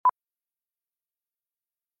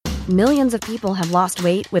Millions of people have lost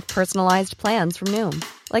weight with personalized plans from Noom.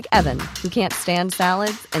 Like Evan, who can't stand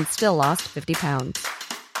salads and still lost 50 pounds.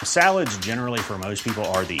 Salads generally for most people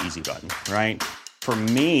are the easy button, right? For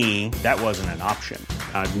me, that wasn't an option.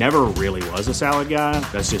 I never really was a salad guy.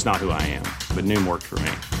 That's just not who I am. But Noom worked for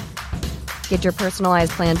me. Get your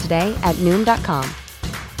personalized plan today at Noom.com.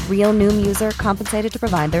 Real Noom user compensated to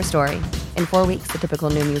provide their story. In 4 weeks, the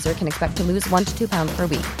typical Noom user can expect to lose 1 to 2 pounds per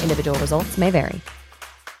week. Individual results may vary.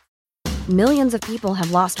 Millions of people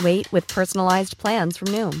have lost weight with personalized plans from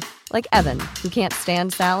Noom. Like Evan, who can't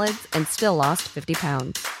stand salads and still lost 50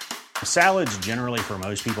 pounds. Salads generally for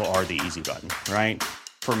most people are the easy button, right?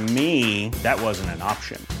 For me, that wasn't an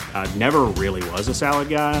option. I never really was a salad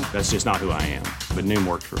guy. That's just not who I am. But Noom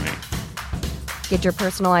worked for me. Get your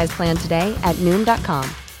personalized plan today at Noom.com.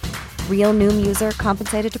 Real Noom user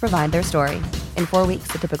compensated to provide their story. In 4 weeks,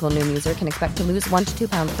 the typical Noom user can expect to lose 1 to 2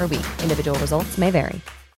 pounds per week. Individual results may vary.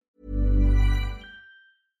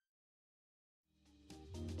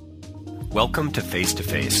 Welcome to Face to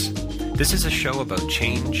Face. This is a show about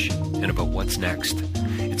change and about what's next.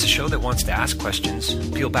 It's a show that wants to ask questions,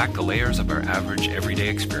 peel back the layers of our average everyday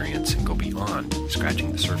experience, and go beyond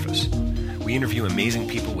scratching the surface. We interview amazing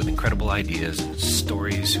people with incredible ideas and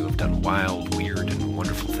stories who have done wild, weird, and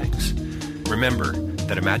wonderful things. Remember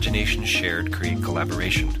that imagination shared creates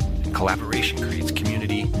collaboration, and collaboration creates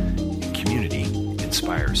community, and community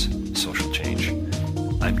inspires social change.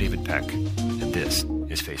 I'm David Peck, and this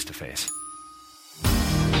is Face to Face.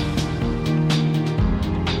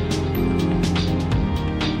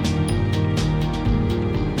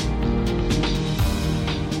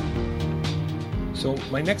 So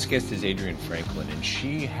my next guest is Adrienne Franklin, and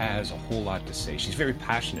she has a whole lot to say. She's very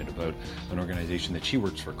passionate about an organization that she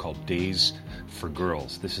works for called Days for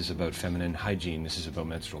Girls. This is about feminine hygiene. This is about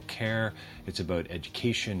menstrual care. It's about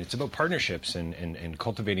education. It's about partnerships and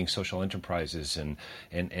cultivating social enterprises and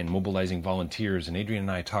mobilizing volunteers. And Adrienne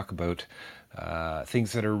and I talk about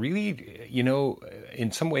things that are really,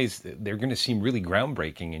 in some ways they're going to seem really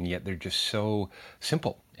groundbreaking, and yet they're just so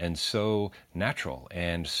simple and so natural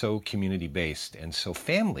and so community-based and so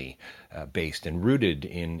family-based and rooted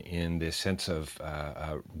in this sense of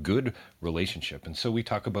a good relationship. And so we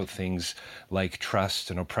talk about things like trust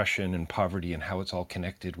and oppression and poverty and how it's all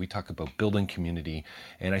connected. We talk about building community,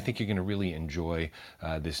 and I think you're going to really enjoy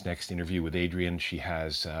this next interview with Adrienne. She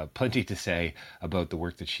has plenty to say about the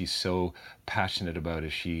work that she's so passionate about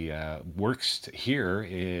as she works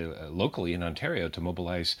here locally in Ontario to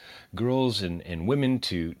mobilize girls and women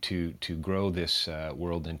to grow this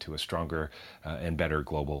world into a stronger and better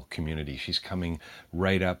global community. She's coming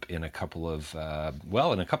right up in a couple of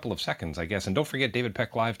seconds, I guess. And don't forget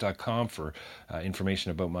davidpecklive.com for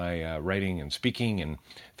information about my writing and speaking, and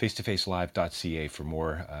facetofacelive.ca for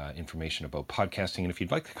more information about podcasting. And if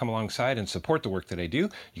you'd like to come alongside and support the work that I do,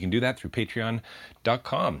 you can do that through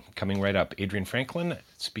patreon.com. Coming right up, Adrienne Franklin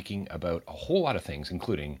speaking about a whole lot of things,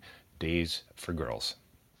 including Days for Girls.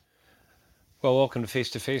 Well, welcome to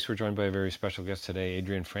Face to Face. We're joined by a very special guest today.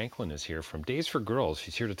 Adrienne Franklin is here from Days for Girls.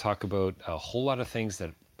 She's here to talk about a whole lot of things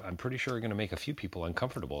that I'm pretty sure are going to make a few people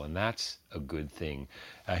uncomfortable, and that's a good thing.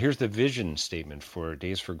 Here's the vision statement for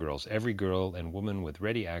Days for Girls. Every girl and woman with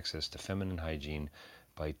ready access to feminine hygiene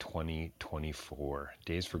by 2024.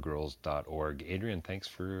 Daysforgirls.org. Adrienne, thanks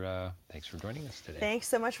for joining us today. Thanks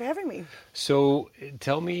so much for having me. So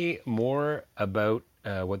tell me more about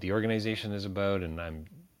what the organization is about, and I'm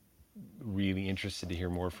really interested to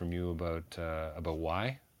hear more from you about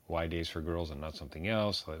why Days for Girls and not something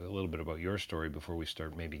else. A little bit about your story before we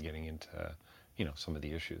start maybe getting into some of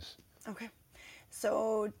the issues. Okay,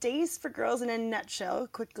 so Days for Girls in a nutshell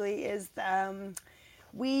quickly is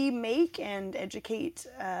we make and educate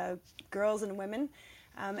girls and women,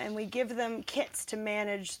 and we give them kits to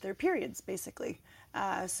manage their periods, basically.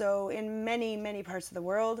 So in many parts of the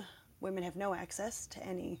world, women have no access to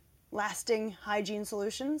any lasting hygiene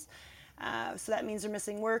solutions. So that means they're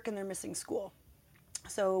missing work and they're missing school.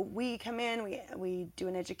 So we come in, we do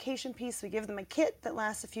an education piece, we give them a kit that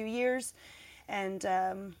lasts a few years, and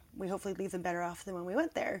we hopefully leave them better off than when we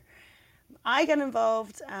went there. I got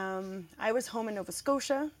involved, I was home in Nova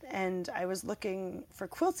Scotia, and I was looking for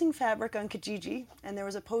quilting fabric on Kijiji, and there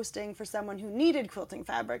was a posting for someone who needed quilting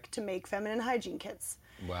fabric to make feminine hygiene kits.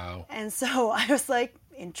 Wow. And so I was like,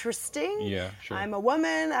 interesting. Yeah, sure. I'm a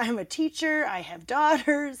woman, I'm a teacher, I have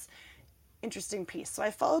daughters. Interesting piece. So I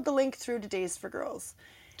followed the link through to Days for Girls.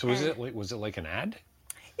 So was it like an ad?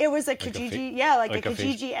 It was a Kijiji, a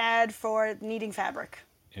Kijiji ad for needing fabric.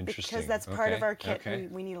 Interesting. Because that's part of our kit. Okay.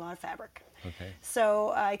 We need a lot of fabric. Okay.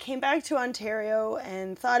 So I came back to Ontario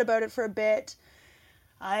and thought about it for a bit.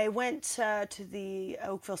 I went to the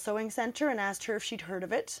Oakville Sewing Center and asked her if she'd heard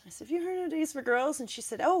of it. I said, have you heard of Days for Girls? And she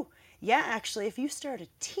said, oh, yeah, actually, if you start a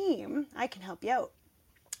team, I can help you out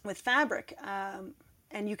with fabric.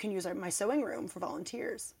 And you can use my sewing room for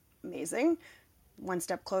volunteers. Amazing. One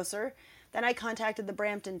step closer. Then I contacted the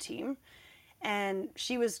Brampton team, and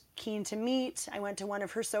she was keen to meet. I went to one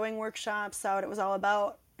of her sewing workshops, saw what it was all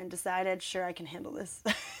about, and decided, sure, I can handle this.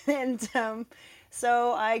 And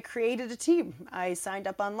so I created a team. I signed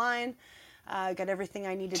up online, got everything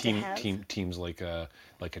I needed to have. Teams like a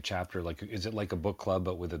chapter, is it like a book club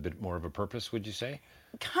but with a bit more of a purpose, would you say?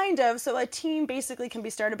 Kind of. So a team basically can be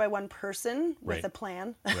started by one person with a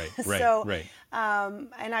plan. Right.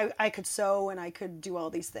 And I could sew and I could do all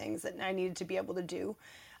these things that I needed to be able to do.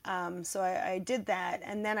 So I did that,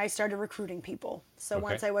 and then I started recruiting people. So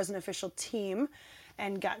once I was an official team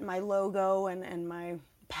and got my logo and my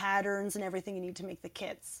patterns and everything you need to make the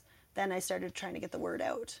kits, then I started trying to get the word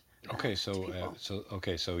out. Okay,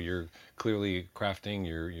 so you're clearly crafting.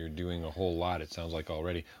 You're doing a whole lot. It sounds like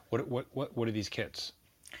already. What are these kits?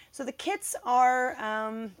 So the kits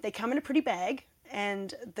are they come in a pretty bag,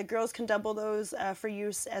 and the girls can double those for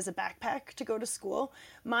use as a backpack to go to school.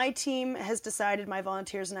 My team has decided, my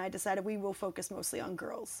volunteers and I decided, we will focus mostly on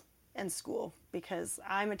girls and school, because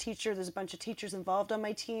I'm a teacher. There's a bunch of teachers involved on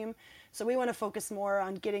my team, so we want to focus more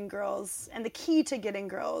on getting girls. And the key to getting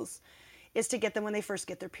girls is to get them when they first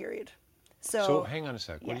get their period. So hang on a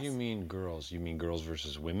sec. What do you mean girls? You mean girls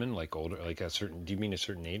versus women, like older, like a certain? Do you mean a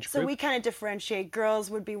certain age group? So we kind of differentiate. Girls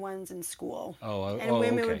would be ones in school, and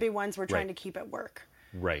women would be ones we're trying to keep at work.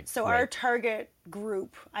 Right. So our target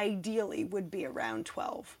group ideally would be around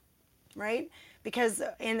 12, right? Because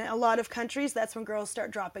in a lot of countries, that's when girls start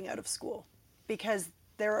dropping out of school, because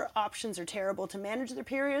their options are terrible to manage their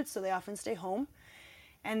periods, so they often stay home.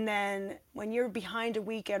 And then when you're behind a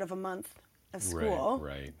week out of a month of school,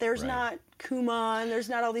 there's not Kumon, there's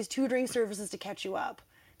not all these tutoring services to catch you up.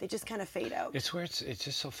 They just kind of fade out. It's where it's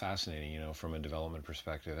just so fascinating, from a development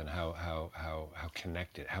perspective, and how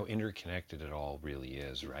connected, how interconnected it all really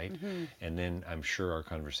is, right? Mm-hmm. And then I'm sure our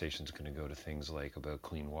conversation is going to go to things like about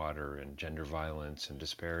clean water and gender violence and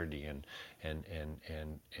disparity and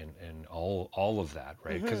all of that,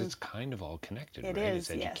 right? Because it's kind of all connected, right? It's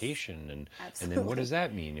education, and then what does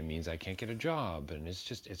that mean? It means I can't get a job, and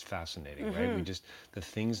it's fascinating, right? The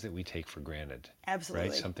things that we take for granted. Absolutely.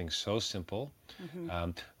 Right? Something so simple.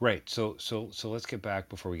 Right. So let's get back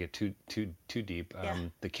before we get too deep.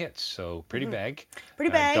 The kits. So pretty bag.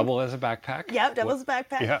 Double as a backpack. Yep, double as a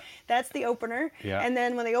backpack. Yeah. That's the opener. Yeah. And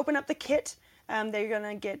then when they open up the kit, they're going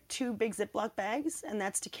to get 2 big Ziploc bags, and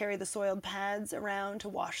that's to carry the soiled pads around to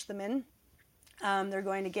wash them in. They're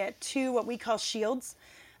going to get 2 what we call shields.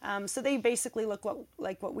 So they basically look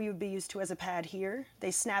like what we would be used to as a pad here.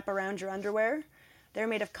 They snap around your underwear. They're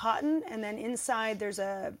made of cotton, and then inside there's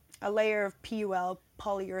a layer of PUL,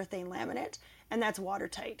 polyurethane laminate, and that's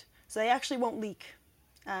watertight. So they actually won't leak.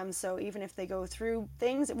 So even if they go through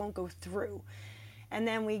things, it won't go through. And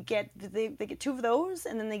then they get 2 of those,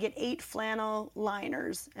 and then they get 8 flannel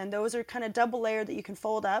liners, and those are kind of double layered that you can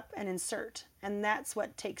fold up and insert. And that's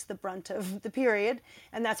what takes the brunt of the period,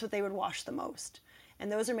 and that's what they would wash the most. And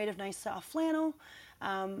those are made of nice soft flannel.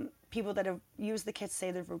 People that have used the kits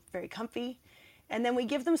say they're very comfy. And then we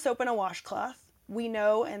give them soap and a washcloth. We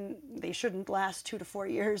know, and they shouldn't last 2 to 4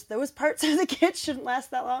 years. Those parts of the kit shouldn't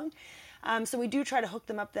last that long. So we do try to hook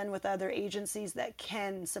them up then with other agencies that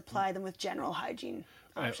can supply them with general hygiene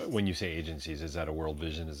options. When you say agencies, is that a World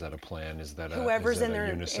Vision? Is that a Plan? Is that whoever's in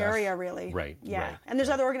their UNICEF? Area, really? Right. Yeah. Right, and there's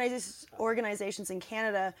other organizations in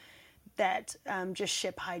Canada that just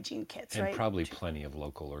ship hygiene kits, and right? probably plenty of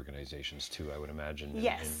local organizations too, I would imagine.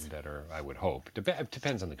 Yes. That are, I would hope.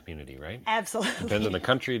 Depends on the community, right? Absolutely. Depends on the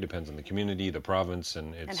country, depends on the community, the province,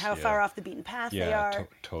 and how far off the beaten path they are.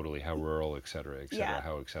 Totally. How rural, et cetera,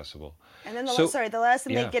 how accessible. And then the last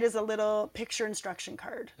thing they get is a little picture instruction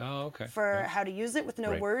card. Oh, okay. For how to use it with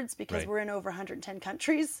no words, because we're in over 110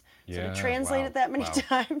 countries. So we translate it that many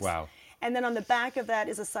times. Wow. And then on the back of that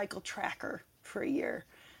is a cycle tracker for a year.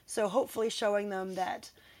 So hopefully showing them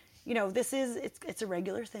that, it's a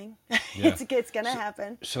regular thing. Yeah. it's going to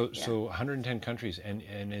happen. So 110 countries, and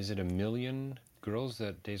is it 1 million girls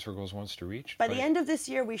that Days for Girls wants to reach? By the end of this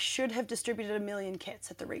year, we should have distributed 1 million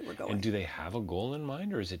kits at the rate we're going. And do they have a goal in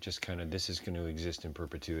mind, or is it just kind of this is going to exist in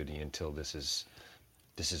perpetuity until this is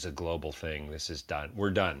a global thing? This is done.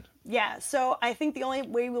 We're done. Yeah. So I think the only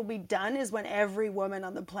way we'll be done is when every woman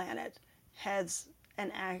on the planet has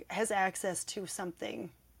access to something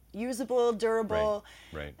usable, durable,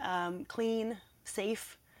 clean,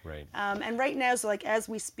 safe. Right. And right now, so as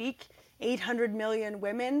we speak, 800 million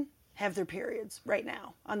women have their periods right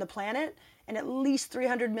now on the planet, and at least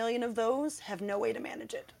 300 million of those have no way to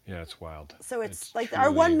manage it. Yeah, it's wild. So it's like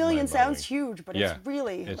our 1 million sounds huge, but Yeah, it's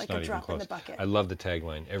really it's like not a even drop in close. the bucket. I love the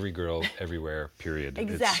tagline, every girl, everywhere, period.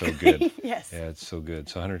 Exactly. It's so good. Yes. Yeah, it's so good.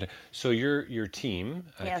 So 100. So your team,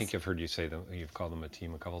 I Yes. think I've heard you say them, you've called them a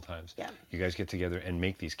team a couple times. Yeah. You guys get together and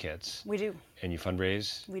make these kits. We do. And you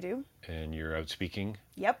fundraise. We do. And you're out speaking,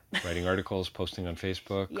 Yep. writing articles, posting on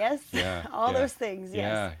Facebook. Yes. Yeah. All yeah. those things.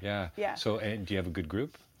 Yes. Yeah. So, and do you have a good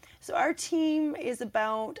group? So our team is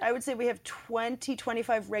about, I would say we have 20,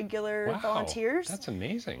 25 regular Wow, volunteers. that's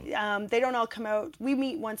amazing. They don't all come out. We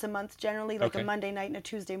meet once a month generally, like Okay. a Monday night and a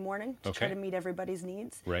Tuesday morning to try Okay. to meet everybody's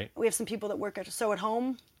needs. Right. We have some people that work at Sew at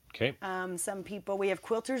Home. Okay. Some people, we have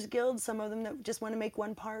Quilters Guild, some of them that just want to make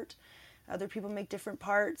one part. Other people make different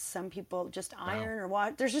parts. Some people just iron or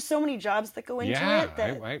what. There's just so many jobs that go into Yeah, it that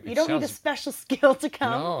it you don't need a sounds- special skill to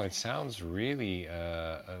come. No, it sounds really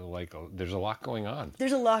like there's a lot going on.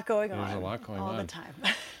 There's a lot going on. There's a lot going all on. the time.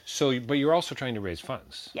 So, but you're also trying to raise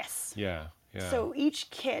funds. Yes. Yeah. So each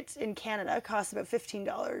kit in Canada costs about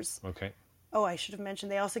 $15. Okay. Oh, I should have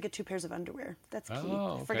mentioned they also get 2 pairs of underwear. That's key.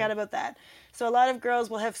 Oh, okay. Forgot about that. So a lot of girls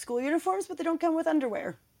will have school uniforms, but they don't come with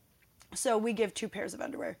underwear. So we give 2 pairs of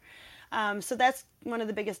underwear. So that's one of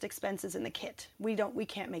the biggest expenses in the kit. We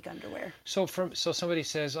can't make underwear. So somebody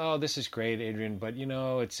says, "Oh, this is great, Adrian, but you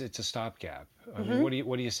know, it's a stopgap." I Mm-hmm. mean,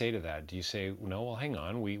 what do you say to that? Do you say, "No, well, hang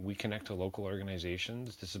on. We connect to local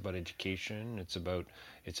organizations. This is about education. It's about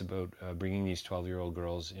bringing these 12-year-old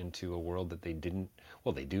girls into a world that they didn't.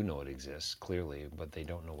 Well, they do know it exists clearly, but they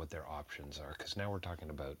don't know what their options are. Because now we're talking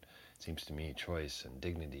about, it seems to me, choice and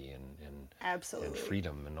dignity and Absolutely. and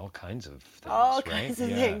freedom and all kinds of things. All right? kinds of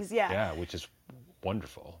things, yeah. Yeah, which is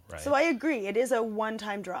wonderful, right? So I agree. It is a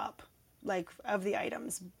one-time drop, like, of the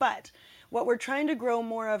items. But what we're trying to grow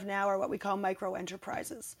more of now are what we call micro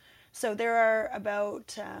enterprises. So there are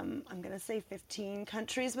about, I'm going to say 15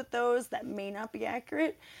 countries with those. That may not be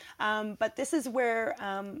accurate. But this is where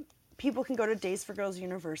people can go to Days for Girls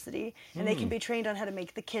University and they can be trained on how to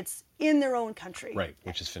make the kits in their own country. Right,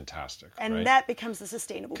 which is fantastic. And right? that becomes the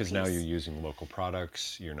sustainable piece. Because now you're using local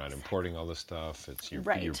products, you're not importing all this stuff, you're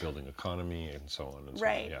Right. building economy and so on and so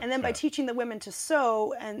on. Right. Yeah, And then by yeah. teaching the women to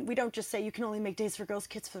sew, and we don't just say you can only make Days for Girls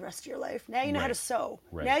kits for the rest of your life. Now you know how to Right. sew.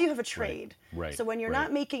 Right. Now you have a trade. Right. So when you're Right.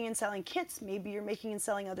 not making and selling kits, maybe you're making and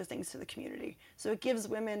selling other things to the community. So it gives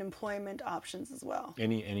women employment options as well.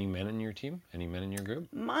 Any men in your team? Any men in your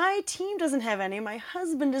group? My team doesn't have any. My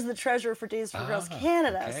husband is the treasurer for Days for Girls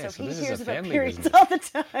Canada, okay. so So he this is hears a about family periods business. all the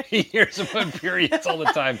time. He hears about periods all the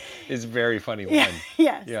time. It's a very funny line.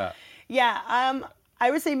 Yes. Yeah. Yeah. I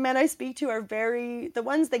would say men I speak to are the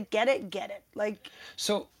ones that get it. Like,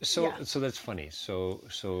 So Yeah. that's funny.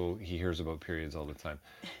 So he hears about periods all the time.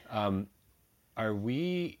 Are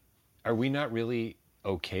we not really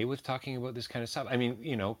okay with talking about this kind of stuff? I mean,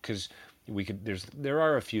 you know, because there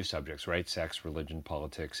are a few subjects, right? Sex, religion,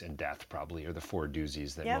 politics, and death probably are the 4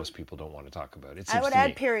 doozies that Yep. most people don't want to talk about. It I seems would to add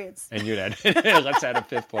me. periods. And you'd add, let's add a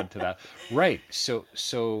 5th one to that. Right. So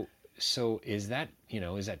is that, you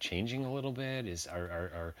know, is that changing a little bit?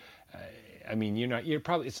 I mean,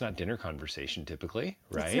 it's not dinner conversation typically,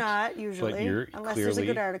 right? It's not usually, But you're unless there's a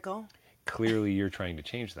good clearly- article. Clearly you're trying to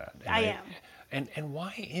change that. And I am. And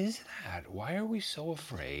why is that? Why are we so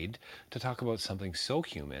afraid to talk about something so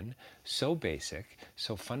human, so basic,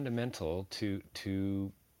 so fundamental to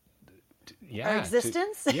Our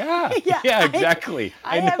existence? Yeah, Yeah, yeah, exactly.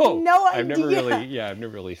 I have no I've never idea. I've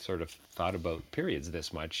never really sort of thought about periods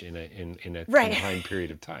this much in a Right. confined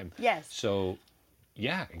period of time. Yes. So,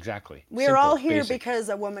 yeah, exactly. We're Simple, all here basic. because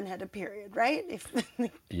a woman had a period, right?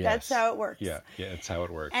 That's Yes. how it works. Yeah, that's how it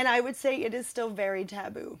works. And I would say it is still very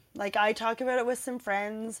taboo. Like, I talk about it with some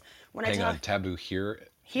friends when Hang I on, talk taboo here.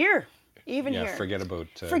 here, even Yeah, here. forget about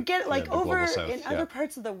like the over global south. in Yeah. other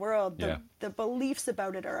parts of the world, Yeah. the beliefs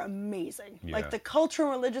about it are amazing. Yeah. Like the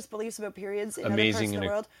cultural and religious beliefs about periods in Amazing other parts of the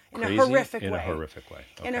world in crazy, a horrific way. In a horrific way.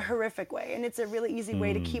 In a Okay. horrific way, and it's a really easy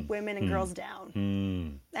way to keep women and girls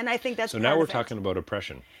down. And I think that's So part now we're of it. talking about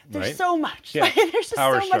oppression, There's right? so much. Yeah. There's just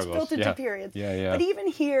Power so much struggles. built into Yeah. periods. Yeah. But even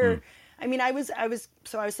here, I mean, I was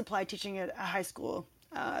supply teaching at a high school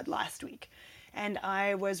last week, and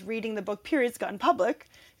I was reading the book Periods Gone Public.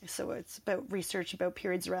 So it's about research about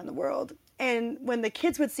periods around the world. And when the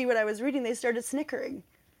kids would see what I was reading, they started snickering.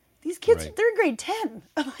 These kids, Right. they're in grade 10.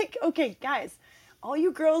 I'm like, okay, guys, all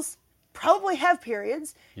you girls probably have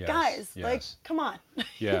periods. Yes, Guys, like, yes. come on.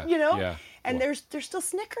 Yeah, you know? yeah. And Well- they're still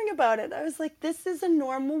snickering about it. I was like, this is a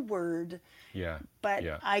normal word. Yeah. But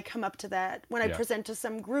yeah. I come up to that when I Yeah. present to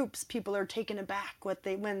some groups. People are taken aback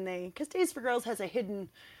because Days for Girls has a hidden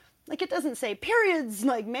Like, it doesn't say periods,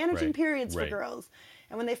 like managing Right, periods for right. girls.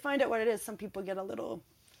 And when they find out what it is, some people get a little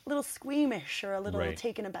squeamish or a little Right.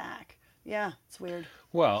 taken aback. Yeah, it's weird.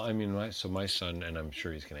 Well, I mean, my son, and I'm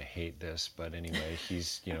sure he's going to hate this, but anyway,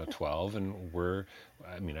 he's 12,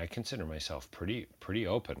 and I consider myself pretty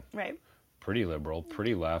open, Right. pretty liberal,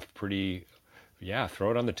 pretty left,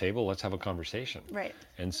 throw it on the table. Let's have a conversation. Right.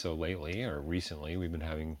 And so lately, or recently, we've been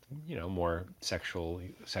having, more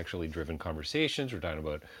sexually driven conversations. We're talking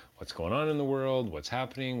about what's going on in the world, what's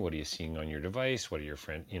happening, what are you seeing on your device, what are your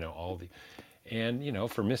friends, all the, and,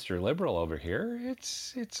 for Mr. Liberal over here,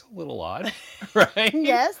 it's a little odd, right?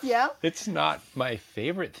 Yes, yeah. It's not my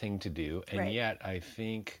favorite thing to do, and Right. yet I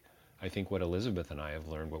think what Elizabeth and I have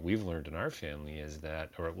learned, what we've learned in our family is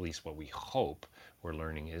that, or at least what we hope we're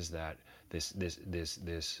learning, is that this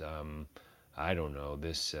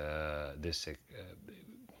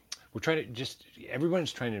we're trying to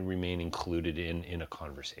everyone's trying to remain included in a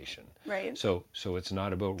conversation. Right. So it's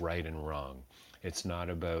not about right and wrong. It's not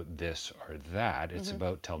about this or that. It's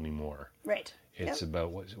about tell me more. Right. It's Yep.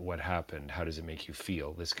 about what happened. How does it make you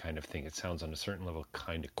feel? This kind of thing. It sounds on a certain level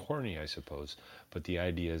kind of corny, I suppose. But the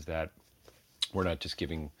idea is that we're not just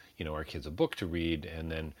giving our kids a book to read and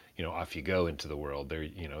then off you go into the world. There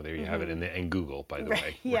you have it, and Google, by the Right.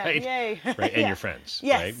 way, Yeah, right? yay. Right, and Yeah. your friends,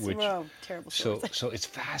 Yes. right? Whoa, terrible stories. So it's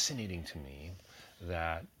fascinating to me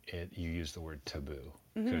that you use the word taboo,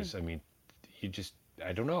 because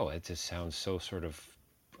I don't know, it just sounds so sort of,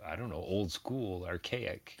 I don't know, old school,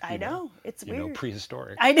 archaic. I know. It's weird.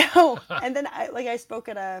 Prehistoric. I know. And then I spoke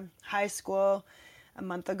at a high school a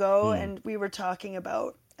month ago, Hmm. and we were talking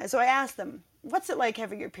about. So I asked them, "What's it like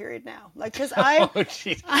having your period now?" Like, because I Oh,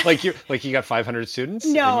 jeez. Like you got 500 students?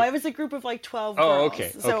 no, And it was a group of like 12 Oh, girls. okay,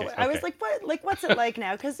 So okay, I was okay. like, "What? Like, what's it like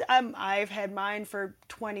now?" Because I've had mine for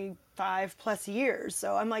 25 plus years.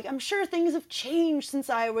 So I'm like, I'm sure things have changed since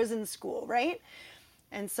I was in school, right?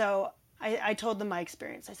 And so I told them my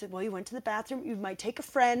experience. I said, well, you went to the bathroom. You might take a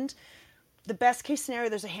friend. The best case scenario,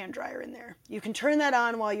 there's a hand dryer in there. You can turn that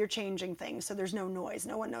on while you're changing things, so there's no noise.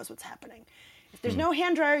 No one knows what's happening. If there's no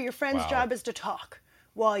hand dryer, your friend's Wow. job is to talk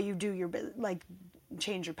while you do your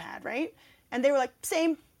change your pad, right? And they were like,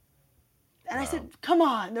 same. And I said, come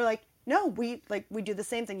on. They're like, no, we do the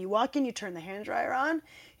same thing. You walk in, you turn the hand dryer on,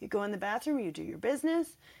 you go in the bathroom, you do your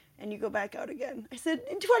business, and you go back out again. I said,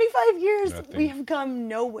 in 25 years, Nothing. we have come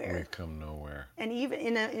nowhere. We've come nowhere. And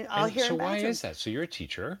even I'll And hear so in why bathrooms. is that? So you're a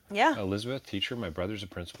teacher. Yeah. Elizabeth, teacher. My brother's a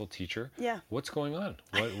principal teacher. Yeah. What's going on?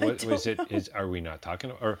 What is it? Are we not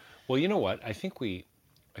talking? Or, well, you know what? I think we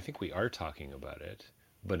are talking about it,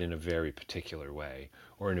 but in a very particular way,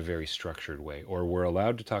 or in a very structured way, or we're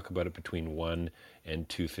allowed to talk about it between 1 and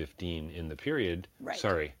 2:15 in the period. Right.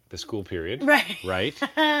 Sorry, the school period. Right. Right.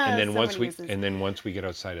 And then Someone uses- once we get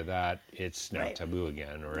outside of that, it's now Right. taboo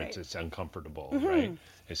again, or Right. Mm-hmm. it's uncomfortable, right?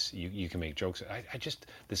 It's you can make jokes. I just,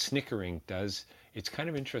 the snickering does. It's kind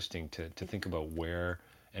of interesting to think about where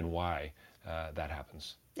and why that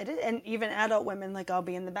happens. It is, and even adult women, like I'll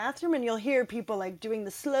be in the bathroom and you'll hear people like doing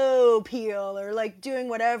the slow peel or like doing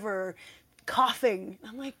whatever, coughing.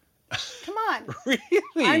 I'm like, come on. Really?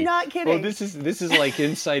 I'm not kidding. Oh, this is like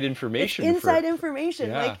inside information. Inside information.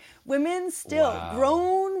 Yeah. Like women still, Wow.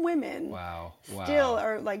 grown women Wow. still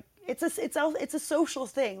are like, it's a social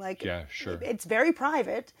thing. Like, Yeah, sure. It's very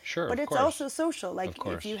private, Sure, but of it's course. also social. Like Of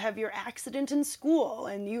course. if you have your accident in school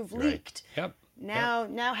and you've Right. leaked, Yep.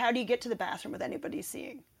 now how do you get to the bathroom with anybody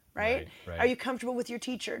seeing? Right? Right. Are you comfortable with your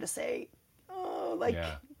teacher to say, oh, like,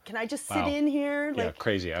 Yeah. can I just sit Wow. in here? Yeah, Like,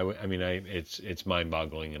 crazy. It's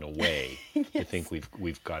mind-boggling in a way to think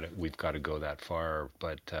we've got to go that far.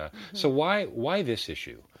 But so why this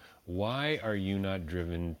issue? Why are you not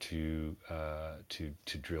driven to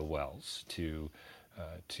drill wells, to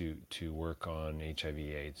work on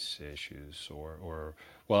HIV/AIDS issues, or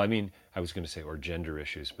well, I mean, I was going to say or gender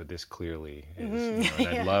issues, but this clearly is. And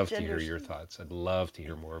I'd Yeah, love to gender hear your issues. thoughts. I'd love to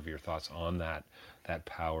hear more of your thoughts on that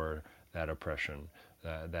power, that oppression,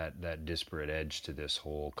 that disparate edge to this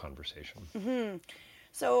whole conversation.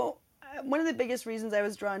 so one of the biggest reasons I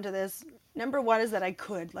was drawn to this, number one, is that I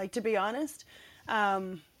could. Like, to be honest,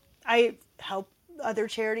 I help other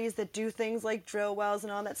charities that do things like drill wells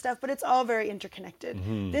and all that stuff, but it's all very interconnected.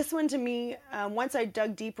 This one, to me, once I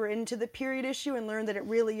dug deeper into the period issue and learned that it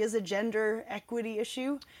really is a gender equity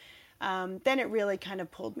issue, then it really kind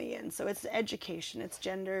of pulled me in. So it's education, it's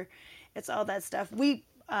gender, it's all that stuff. We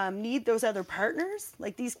need those other partners.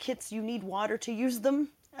 Like these kits, you need water to use them.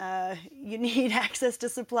 You need access to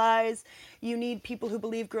supplies. You need people who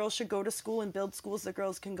believe girls should go to school and build schools that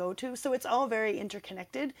girls can go to. So it's all very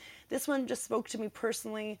interconnected. This one just spoke to me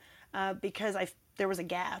personally because there was a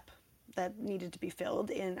gap. that needed to be filled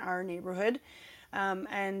in our neighborhood.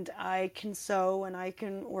 And I can sew and I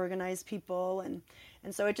can organize people. And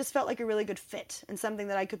so it just felt like a really good fit and something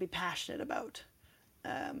that I could be passionate about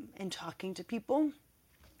in talking to people.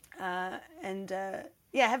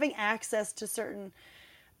 Having access to certain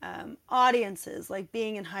audiences, like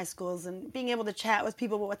being in high schools and being able to chat with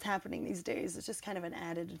people about what's happening these days is just kind of an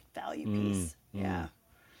added value piece. Yeah.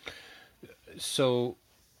 So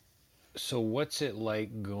what's it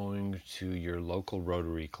like going to your local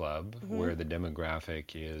Rotary Club where the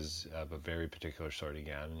demographic is of a very particular sort,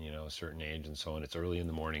 again, a certain age and so on? It's early in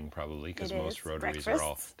the morning probably, because most Rotaries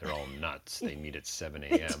they're all nuts. They meet at 7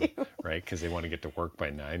 a.m., right? Because they want to get to work by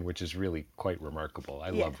 9, which is really quite remarkable. I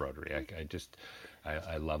love Rotary.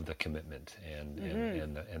 I love the commitment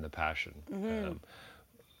and the passion.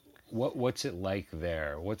 What's it like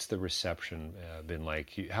there? What's the reception been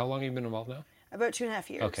like? How long have you been involved now? About 2.5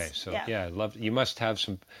 years. Okay, so I love. You must have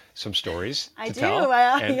some stories I to do. tell,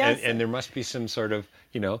 Yes. and there must be some sort of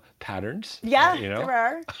patterns. Yeah, there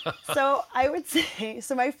are. So I would say,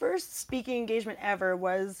 my first speaking engagement ever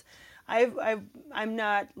was, I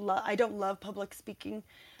don't love public speaking,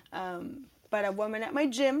 but a woman at my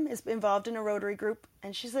gym is involved in a Rotary group,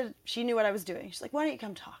 and she said she knew what I was doing. She's like, "Why don't you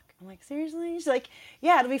come talk?" I'm like, "Seriously?" She's like,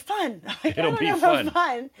 "Yeah, it'll be fun." I'm like, It'll be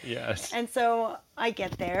fun. Yes. And so I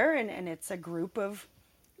get there, and it's a group of,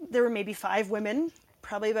 there were maybe 5 women,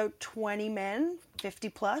 probably about 20 men, 50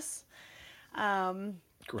 plus.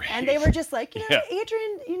 Great. And they were just like,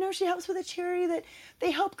 Adrian, she helps with a charity that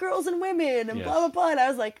they help girls and women and blah, blah, blah. And I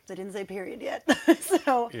was like, they didn't say period yet.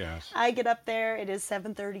 So I get up there. It is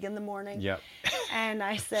 7:30 in the morning. Yep. And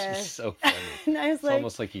I said, so funny. And I was it's like,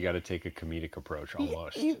 almost like you got to take a comedic approach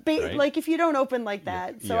almost. Right? Like if you don't open like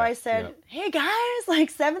that. So I said, hey guys,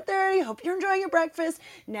 like 7:30, hope you're enjoying your breakfast.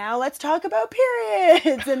 Now let's talk about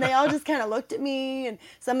periods. And they all just kind of looked at me, and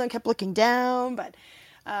some of them kept looking down. But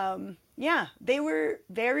they were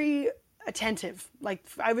very attentive. Like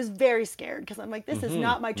I was very scared because I'm like, this is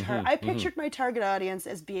not my target. I pictured my target audience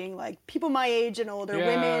as being like people my age and older,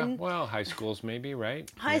 women. Well, high schools maybe,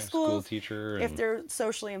 right? High schools, school teacher, if they're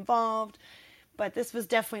socially involved. But this was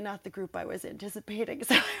definitely not the group I was anticipating.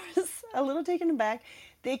 So I was a little taken aback.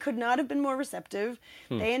 They could not have been more receptive.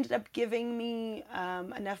 They ended up giving me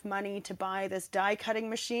enough money to buy this die cutting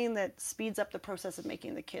machine that speeds up the process of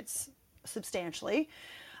making the kits substantially.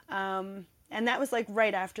 And that was like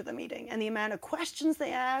right after the meeting. And the amount of questions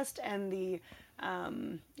they asked and the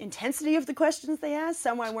intensity of the questions they asked,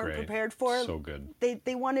 some I weren't prepared for. So good.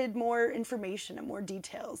 They wanted more information and more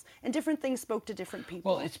details. And different things spoke to different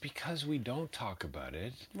people. Well, it's because we don't talk about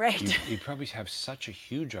it. Right. You probably have such a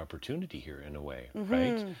huge opportunity here in a way,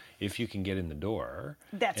 right? If you can get in the door.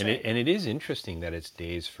 That's right. right. And it is interesting that it's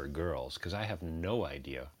Days for Girls, because I have no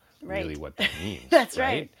idea really what that means. That's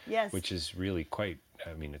right. Yes. Which is really quite,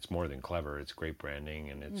 it's more than clever. It's great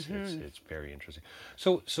branding, and it's very interesting.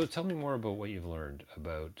 So tell me more about what you've learned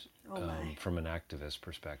about from an activist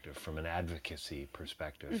perspective, from an advocacy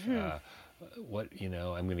perspective. What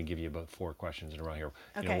I'm going to give you about 4 questions in a row here.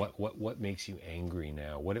 Okay. What makes you angry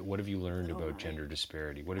now? What have you learned about gender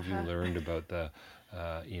disparity? What have you learned about the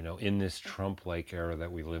in this Trump-like era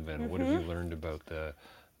that we live in? What have you learned about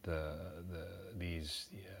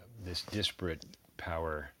this disparate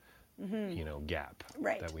power gap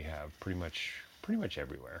that we have pretty much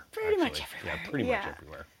everywhere. Pretty much everywhere. Yeah, pretty much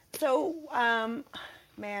everywhere. So,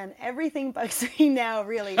 man, everything bugs me now,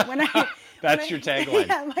 really. That's your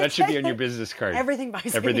tagline. That should be on your business card. Everything bugs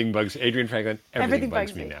me. Everything bugs Adrian Franklin. Everything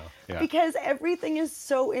bugs me now. Yeah. Because everything is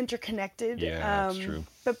so interconnected. Yeah, that's true.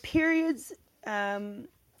 But periods are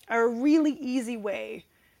a really easy way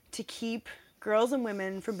to keep girls and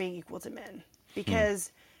women from being equal to men.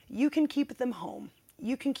 Because you can keep them home.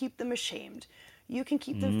 You can keep them ashamed. You can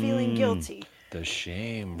keep them feeling guilty. The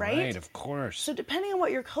shame, right? Of course. So depending on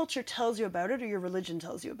what your culture tells you about it or your religion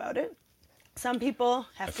tells you about it, some people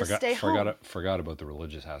have to stay home. Forgot about the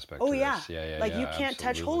religious aspect. Oh, of yeah. This. Yeah. Like you can't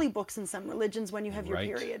touch holy books in some religions when you have your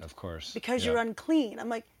period. Of course. Because you're unclean. I'm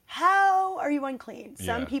like, how are you unclean?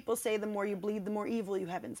 Some Yeah. people say the more you bleed, the more evil you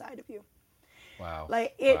have inside of you. Wow.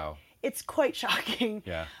 Like it's quite shocking.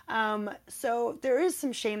 Yeah. So there is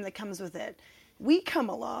some shame that comes with it. We come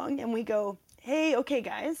along and we go, hey, okay,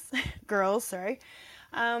 guys, girls, sorry.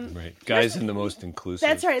 Right. Guys in the most inclusive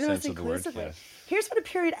That's right, the sense most of the word. inclusive way. Yes. Here's what a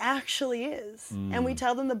period actually is. And we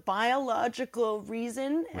tell them the biological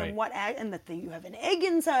reason and and that you have an egg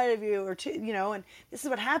inside of you or two, and this is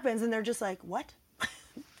what happens. And they're just like, what?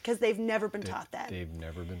 Because they've never been taught that. They've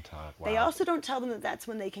never been taught. Wow. They also don't tell them that that's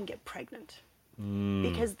when they can get pregnant.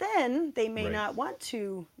 Because then they may not want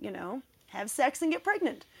to, have sex and get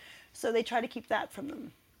pregnant. So they try to keep that from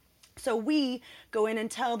them. So we go in and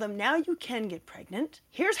tell them, now you can get pregnant.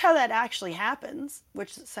 Here's how that actually happens,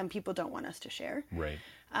 which some people don't want us to share. Right.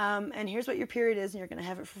 And here's what your period is, and you're going to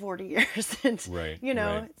have it for 40 years. And, Right, you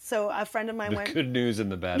know, right. so a friend of mine The went... good news and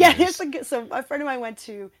the bad Yeah, news. so a friend of mine went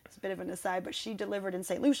to, it's a bit of an aside, but she delivered in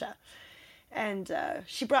St. Lucia. And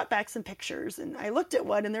she brought back some pictures, and I looked at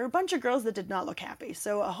one, and there were a bunch of girls that did not look happy.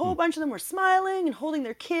 So a whole bunch of them were smiling and holding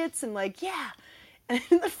their kits and like, yeah. And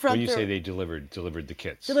in the front, When you say they delivered the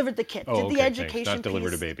kits. delivered the kit, Oh, did okay, the thanks. education Not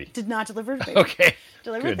delivered piece. a baby. Did not deliver a baby. Okay.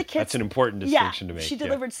 Delivered Good. the kits. That's an important distinction to make. She yeah.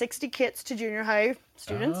 delivered 60 kits to junior high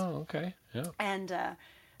students. Oh, okay. Yeah. And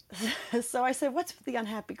so I said, what's with the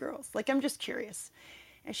unhappy girls? Like, I'm just curious.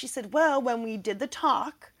 And she said, well, when we did the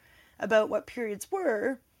talk about what periods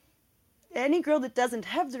were, any girl that doesn't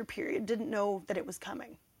have their period didn't know that it was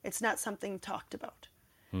coming. It's not something talked about.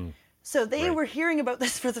 So they Right. were hearing about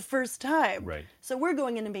this for the first time. Right. So we're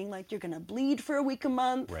going in and being like, you're going to bleed for a week, a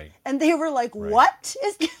month. Right. And they were like, Right. what?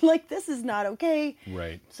 Like, this is not okay.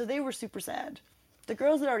 Right. So they were super sad. The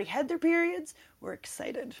girls that already had their periods were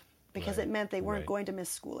excited because Right. it meant they weren't Right. going to miss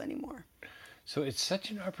school anymore. So it's such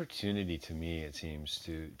an opportunity to me, it seems,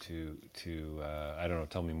 to I don't know,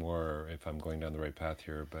 tell me more if I'm going down the right path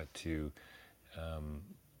here, but to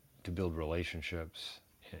build relationships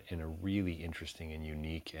in a really interesting and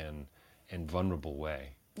unique and vulnerable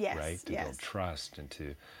way. Yes, Right? To yes. build trust and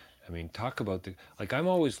to, I mean, talk about like I'm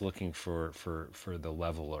always looking for the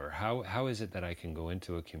leveler. How is it that I can go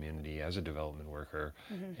into a community as a development worker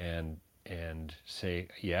and say,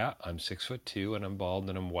 yeah, I'm 6'2" and I'm bald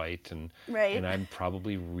and I'm white and Right. and I'm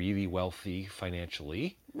probably really wealthy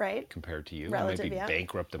financially Right. compared to you. Relative, I might be yeah.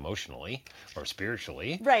 bankrupt emotionally or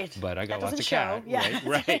spiritually. Right. But I got That lots doesn't of show. cash. Yeah.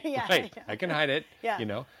 Right. Right. Yeah, right. yeah. I can hide it. Yeah. You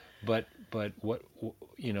know. But what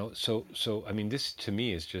you know, so I mean, this to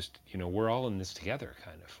me is just, you know, we're all in this together,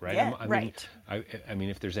 kind of, right? Yeah, I right. mean, I mean,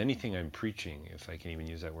 if there's anything I'm preaching, if I can even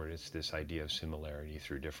use that word, it's this idea of similarity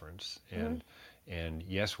through difference. And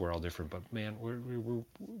yes, we're all different, but man,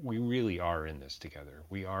 we really are in this together.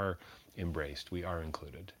 We are embraced. We are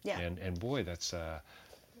included. Yeah. And boy, that's a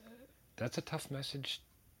tough message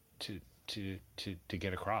to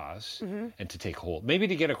get across and to take hold. Maybe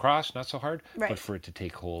to get across, not so hard, Right. but for it to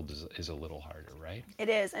take hold is a little harder, right? It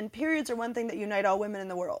is. And periods are one thing that unite all women in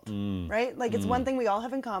the world, right? Like, it's one thing we all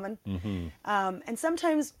have in common. And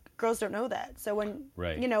sometimes girls don't know that. So when,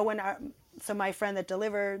 Right. you know, so my friend that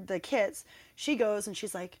delivered the kits, she goes and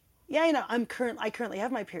she's like, yeah, you know, I currently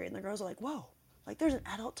have my period. And the girls are like, whoa, like there's an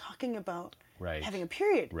adult talking about Right. having a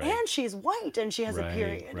period. Right. And she's white and she has a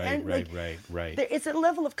period. And like, right. it's a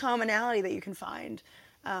level of commonality that you can find,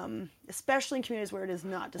 especially in communities where it is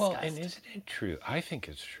not discussed. Well, and isn't it true? I think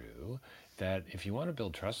it's true that if you want to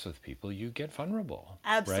build trust with people, you get vulnerable.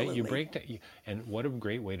 Absolutely. Right? You break down, and what a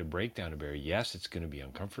great way to break down a barrier. Yes, it's going to be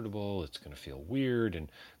uncomfortable. It's going to feel weird,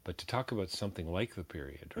 but to talk about something like the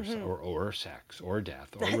period, or sex, or death,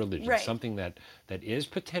 or religion, Right. something that is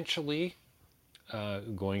potentially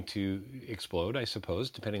going to explode, I suppose,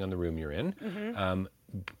 depending on the room you're in.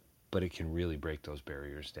 But it can really break those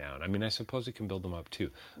barriers down. I mean, I suppose it can build them up too.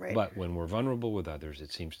 Right. But when we're vulnerable with others,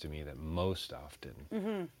 it seems to me that most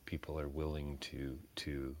often people are willing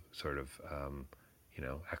to sort of,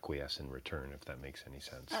 acquiesce in return, if that makes any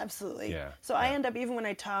sense. Absolutely. Yeah, So I end up, even when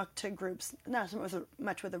I talk to groups, not so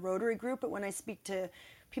much with a Rotary group, but when I speak to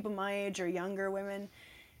people my age or younger women,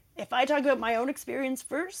 if I talk about my own experience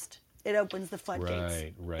first, it opens the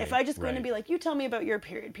floodgates. Right, If I just go in right. and be like, you tell me about your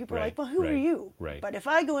period, people are Right, like, well, who are right, you? right. But if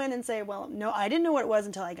I go in and say, well, no, I didn't know what it was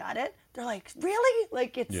until I got it, they're like, really?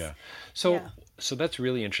 Like, it's... Yeah. So Yeah. so that's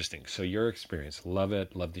really interesting. So your experience, love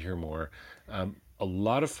it, love to hear more. A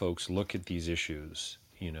lot of folks look at these issues,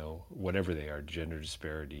 you know, whatever they are, gender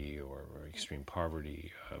disparity or extreme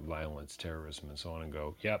poverty, violence, terrorism, and so on, and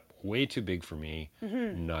go, yep, way too big for me,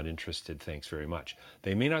 not interested, thanks very much.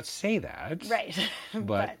 They may not say that. Right.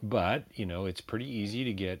 But you know, it's pretty easy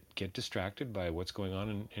to get distracted by what's going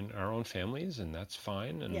on in our own families, and that's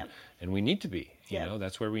fine, and Yep. and we need to be, you Yep. know,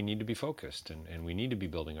 that's where we need to be focused, and we need to be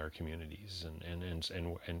building our communities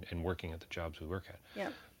and working at the jobs we work at.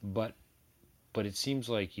 Yep. But it seems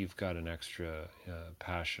like you've got an extra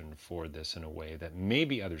passion for this in a way that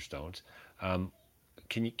maybe others don't.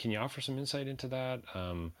 Can you offer some insight into that?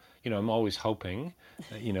 You know, I'm always hoping,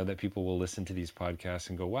 that people will listen to these podcasts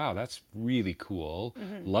and go, "Wow, that's really cool.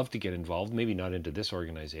 Love to get involved. Maybe not into this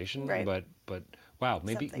organization, Right. but wow,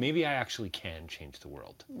 Something. maybe I actually can change the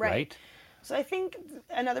world." Right. So I think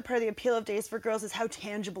another part of the appeal of Days for Girls is how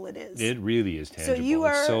tangible it is. It really is tangible. So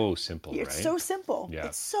it's so simple, right? It's so simple. Yeah.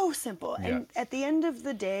 It's so simple. Yeah. And at the end of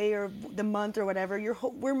the day or the month or whatever,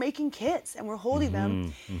 we're making kits and we're holding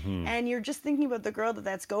them. And you're just thinking about the girl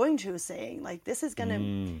that's going to, saying, like, this is going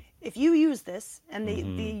to, if you use this, and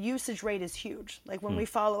the usage rate is huge. Like when we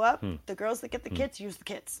follow up, the girls that get the kits use the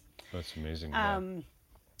kits. That's amazing.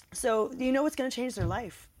 So you know it's going to change their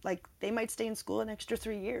life. Like they might stay in school an extra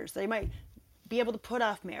 3 years. They might be able to put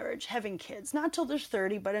off marriage, having kids, not till they're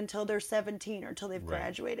 30, but until they're 17 or until they've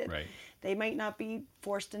graduated. Right. They might not be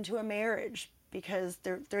forced into a marriage because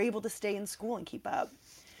they're able to stay in school and keep up.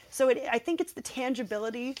 So I think it's the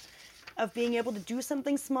tangibility of being able to do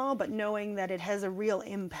something small, but knowing that it has a real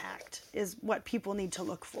impact is what people need to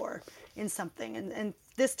look for in something. And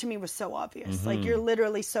this to me was so obvious. Like you're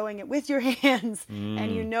literally sewing it with your hands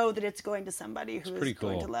and you know that it's going to somebody who is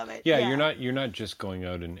going to love it. Yeah, you're not just going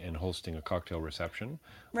out and hosting a cocktail reception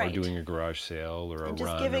or doing a garage sale or a run or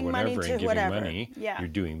whatever and giving money. Yeah. You're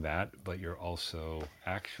doing that, but you're also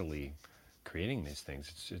actually creating these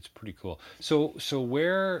things. It's pretty cool. So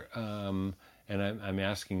where and I'm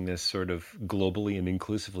asking this sort of globally and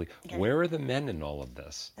inclusively. Okay. Where are the men in all of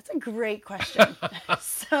this? That's a great question.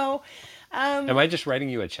 So, am I just writing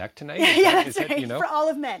you a check tonight? That's right. For all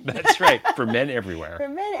of men. That's right. For men everywhere. For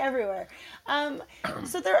men everywhere.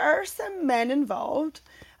 So there are some men involved,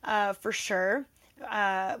 for sure.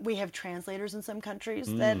 We have translators in some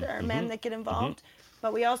countries that are men that get involved,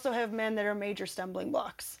 but we also have men that are major stumbling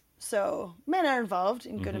blocks. So men are involved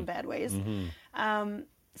in good and bad ways.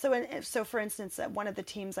 So for instance, one of the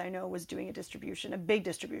teams I know was doing a big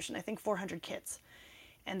distribution, I think 400 kits.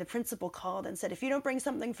 And the principal called and said, if you don't bring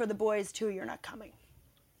something for the boys too, you're not coming.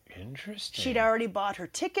 Interesting. She'd already bought her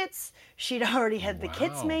tickets. She'd already had the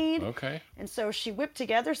kits made. Okay. And so she whipped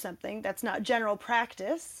together something that's not general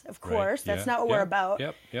practice, of course. That's not what we're about.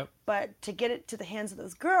 Yep. But to get it to the hands of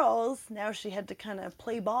those girls, now she had to kind of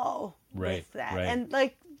play ball with that. Right. And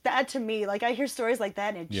like that to me, like I hear stories like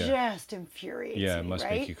that and it just infuriates me. Yeah, it must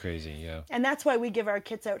make you crazy, yeah. And that's why we give our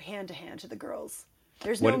kits out hand to hand to the girls.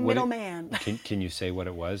 There's no middleman. Can you say what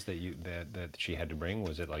it was that she had to bring?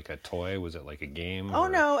 Was it like a toy? Was it like a game? Oh,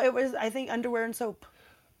 no, it was, I think, underwear and soap.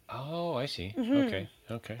 Oh, I see. Okay.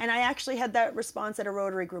 And I actually had that response at a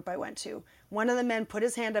Rotary group I went to. One of the men put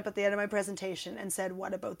his hand up at the end of my presentation and said,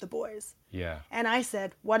 what about the boys? Yeah. And I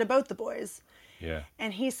said, what about the boys? Yeah.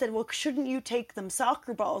 And he said, well, shouldn't you take them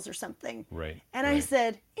soccer balls or something? Right. And I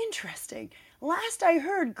said, interesting. Last I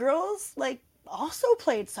heard, girls also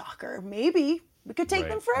played soccer. Maybe we could take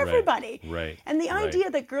them for everybody. Right. And the idea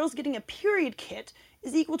that girls getting a period kit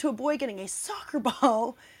is equal to a boy getting a soccer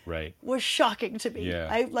ball was shocking to me. Yeah.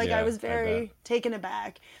 I was very taken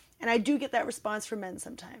aback. And I do get that response from men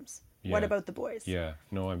sometimes. Yeah. What about the boys? Yeah.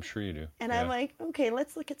 No, I'm sure you do. And I'm like, okay,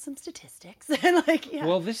 let's look at some statistics. And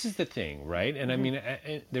Well, this is the thing, right? And I mean,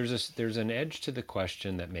 there's an edge to the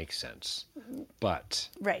question that makes sense. But,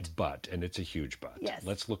 and it's a huge but. Yes.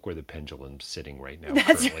 Let's look where the pendulum's sitting right now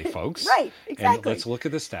currently, folks. Right, exactly. And let's look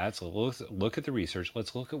at the stats. Let's look at the research.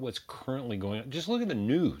 Let's look at what's currently going on. Just look at the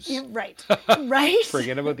news. Yeah, right. Right.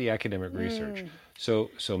 Forget about the academic research. So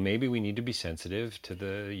maybe we need to be sensitive to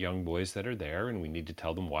the young boys that are there, and we need to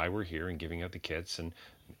tell them why we're here and giving out the kits, and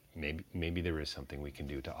maybe there is something we can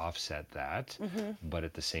do to offset that. But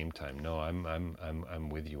at the same time, no, I'm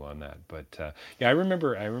with you on that. But I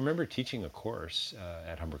remember teaching a course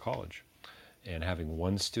at Humber College, and having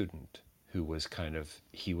one student who was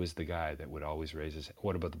he was the guy that would always raise his,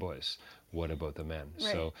 what about the boys? What about the men?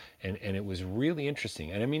 Right. So and it was really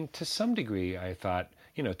interesting. And I mean, to some degree, I thought,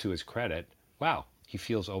 to his credit, wow, he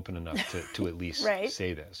feels open enough to at least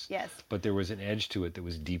say this. Yes. But there was an edge to it that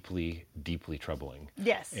was deeply, deeply troubling.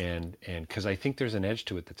 Yes. And because I think there's an edge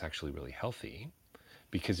to it that's actually really healthy.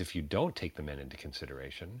 Because if you don't take the men into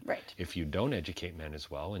consideration, if you don't educate men as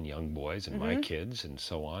well, and young boys and my kids and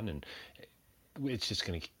so on, and it's just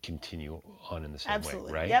going to continue on in the same way,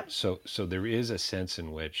 right? Yep. So there is a sense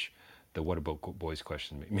in which the what about boys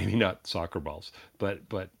question, maybe not soccer balls, but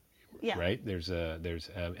yeah. Right?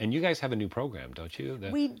 And you guys have a new program, don't you?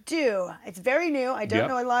 We do. It's very new. I don't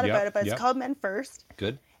know a lot about it, but it's called Men First.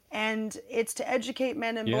 Good. And it's to educate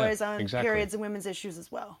men and boys on periods and women's issues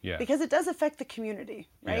as well. Yeah. Because it does affect the community,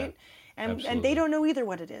 right? Yeah, and they don't know either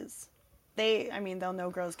what it is. They'll know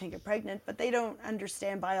girls can get pregnant, but they don't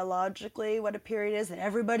understand biologically what a period is, and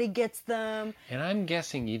everybody gets them. And I'm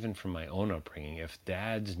guessing, even from my own upbringing, if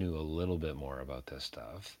dads knew a little bit more about this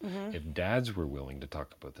stuff, if dads were willing to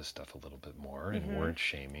talk about this stuff a little bit more and weren't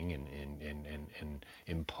shaming and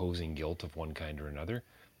imposing guilt of one kind or another,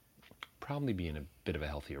 probably be in a bit of a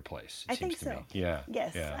healthier place. I think so. Yeah.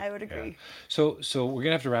 Yes, yeah, I would agree. Yeah. So we're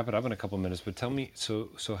gonna have to wrap it up in a couple of minutes. But tell me, so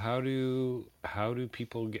how do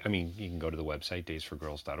people get? I mean, you can go to the website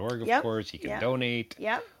daysforgirls.org, of course. You can donate.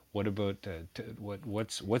 Yep. What about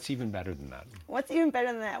what's even better than that? What's even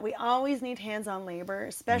better than that? We always need hands-on labor,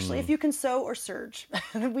 especially if you can sew or serge.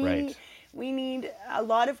 We need a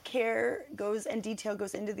lot of care and detail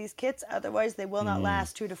goes into these kits. Otherwise, they will not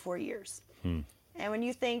last 2 to 4 years. And when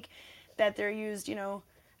you think that they're used,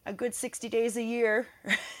 a good 60 days a year,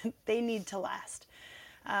 they need to last.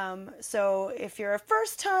 So if you're a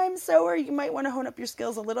first-time sewer, you might want to hone up your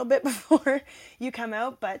skills a little bit before you come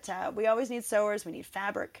out. But we always need sewers. We need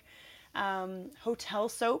fabric. Hotel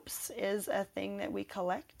soaps is a thing that we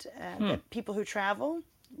collect. That people who travel,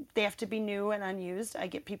 they have to be new and unused. I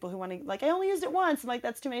get people who want to, I only used it once. I'm like,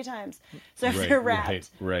 that's too many times. So if they're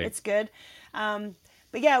wrapped, it's good.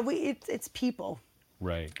 But yeah, it's people.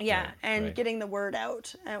 Right. Yeah, getting the word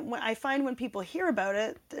out. And I find when people hear about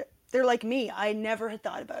it, they're like me. I never had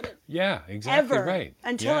thought about it. Yeah, exactly. Ever. Right.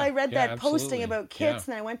 Until I read that absolutely. posting about kits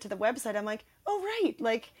and I went to the website, I'm like, oh,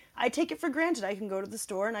 right. I take it for granted. I can go to the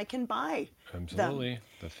store and I can buy Absolutely. them.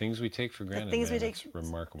 The things we take for granted. It's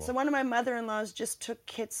remarkable. So one of my mother-in-laws just took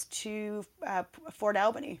kits to Fort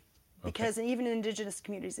Albany because even in Indigenous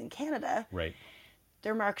communities in Canada,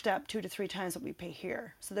 they're marked up 2 to 3 times what we pay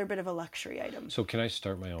here. So they're a bit of a luxury item. So can I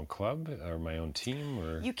start my own club or my own team?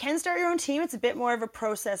 Or you can start your own team. It's a bit more of a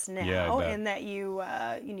process now in that you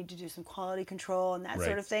need to do some quality control and that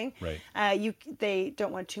sort of thing. Right. They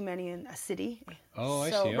don't want too many in a city. Oh, I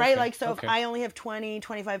see. Okay. Right, if I only have 20,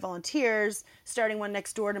 25 volunteers, starting one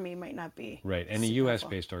next door to me might not be. Right, and a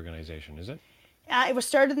U.S.-based organization, is it? It was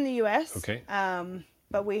started in the U.S. Okay.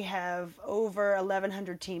 But we have over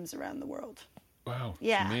 1,100 teams around the world. Wow,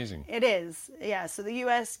 yeah, it's amazing. It is. Yeah, so the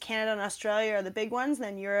U.S., Canada, and Australia are the big ones.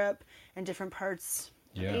 Then Europe and different parts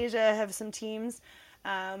of Asia have some teams.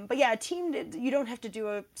 But yeah, a team, you don't have to do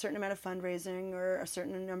a certain amount of fundraising or a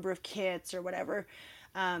certain number of kits or whatever.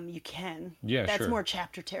 You can. Yeah, That's more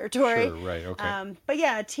chapter territory. Sure, right, okay. But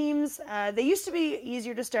yeah, teams, they used to be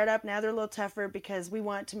easier to start up. Now they're a little tougher because we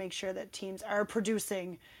want to make sure that teams are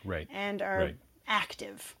producing and are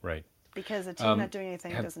active. Right. Because a team not doing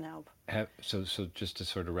anything doesn't help. So just to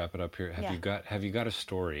sort of wrap it up here, have you got a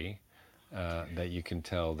story that you can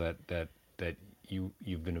tell that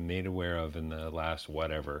you've been made aware of in the last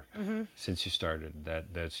whatever since you started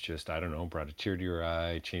that's just, I don't know, brought a tear to your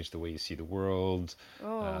eye, changed the way you see the world,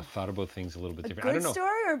 thought about things a little bit different? Good I don't know.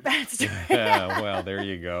 Story or bad story? Yeah, well, there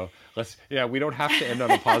you go. We don't have to end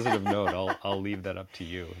on a positive note. I'll leave that up to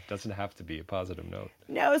you. It doesn't have to be a positive note.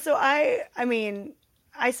 No, so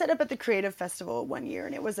I set up at the Creative Festival one year,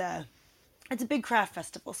 and it's a big craft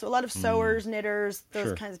festival. So a lot of sewers, knitters,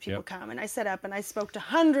 those kinds of people come. And I set up and I spoke to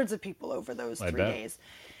hundreds of people over those 3 days.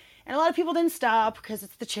 And a lot of people didn't stop because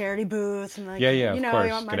it's the charity booth. And of course. You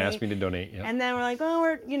want money. Can ask me to donate. Yeah. And then we're like,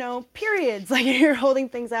 we're periods. You're holding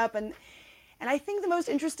things up. And I think the most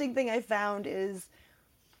interesting thing I found is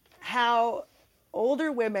how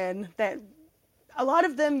older women that a lot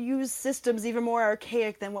of them use systems even more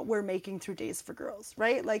archaic than what we're making through Days for Girls,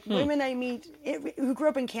 right? Women I meet who grew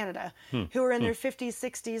up in Canada, who are in their 50s,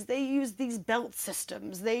 60s, they use these belt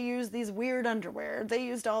systems. They use these weird underwear. They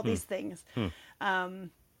used all these things.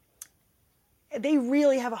 They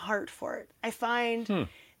really have a heart for it. I find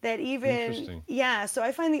that so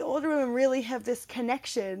I find the older women really have this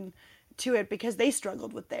connection to it because they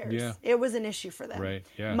struggled with theirs. Yeah. It was an issue for them. Right,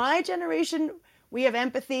 yeah. My generation, we have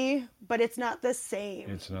empathy, but it's not the same.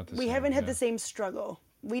 It's not the same. We haven't had the same struggle.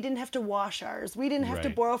 We didn't have to wash ours. We didn't have to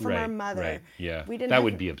borrow from our mother. Right. Yeah. That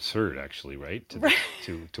would be absurd, actually, right?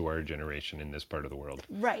 To our generation in this part of the world.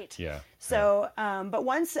 Right. Yeah. So, but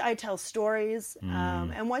once I tell stories,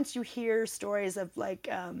 and once you hear stories of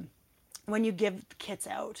when you give kits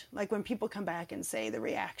out, when people come back and say the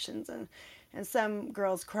reactions, and some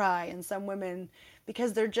girls cry, and some women,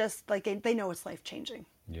 because they're just they know it's life changing.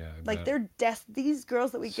 Yeah, these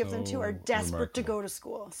girls that we give them to are desperate to go to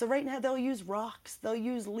school. So right now they'll use rocks, they'll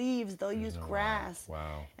use leaves, they'll use grass.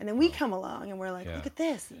 Wow. And then we come along and we're like, look at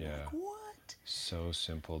this. And you're like, what? So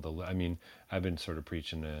simple. I've been sort of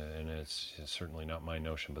preaching, and it's certainly not my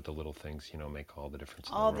notion, but the little things, make all the difference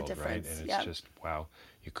in the world, right? And it's just, wow,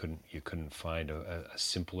 you couldn't find a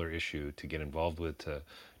simpler issue to get involved with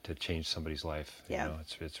to change somebody's life. Yeah.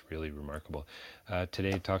 It's really remarkable.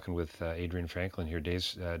 Today, talking with Adrienne Franklin here,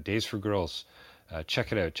 Days for Girls.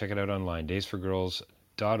 Check it out online,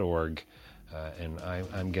 daysforgirls.org. And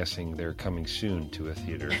I'm guessing they're coming soon to a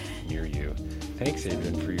theater near you. Thanks,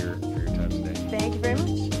 Adrienne, for your time today. Thank you very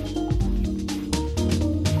much.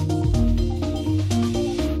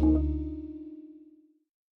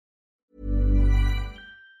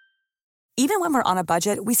 even when we're on a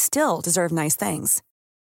budget, we still deserve nice things.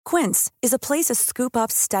 Quince is a place to scoop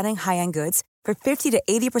up stunning high-end goods for 50 to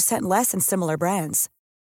 80% less than similar brands.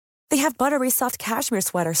 They have buttery soft cashmere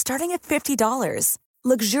sweaters starting at $50,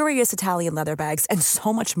 luxurious Italian leather bags, and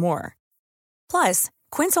so much more. Plus,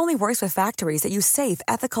 Quince only works with factories that use safe,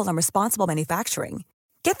 ethical, and responsible manufacturing.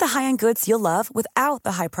 Get the high-end goods you'll love without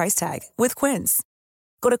the high price tag with Quince.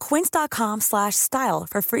 Go to quince.com/style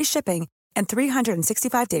for free shipping and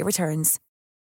 365-day returns.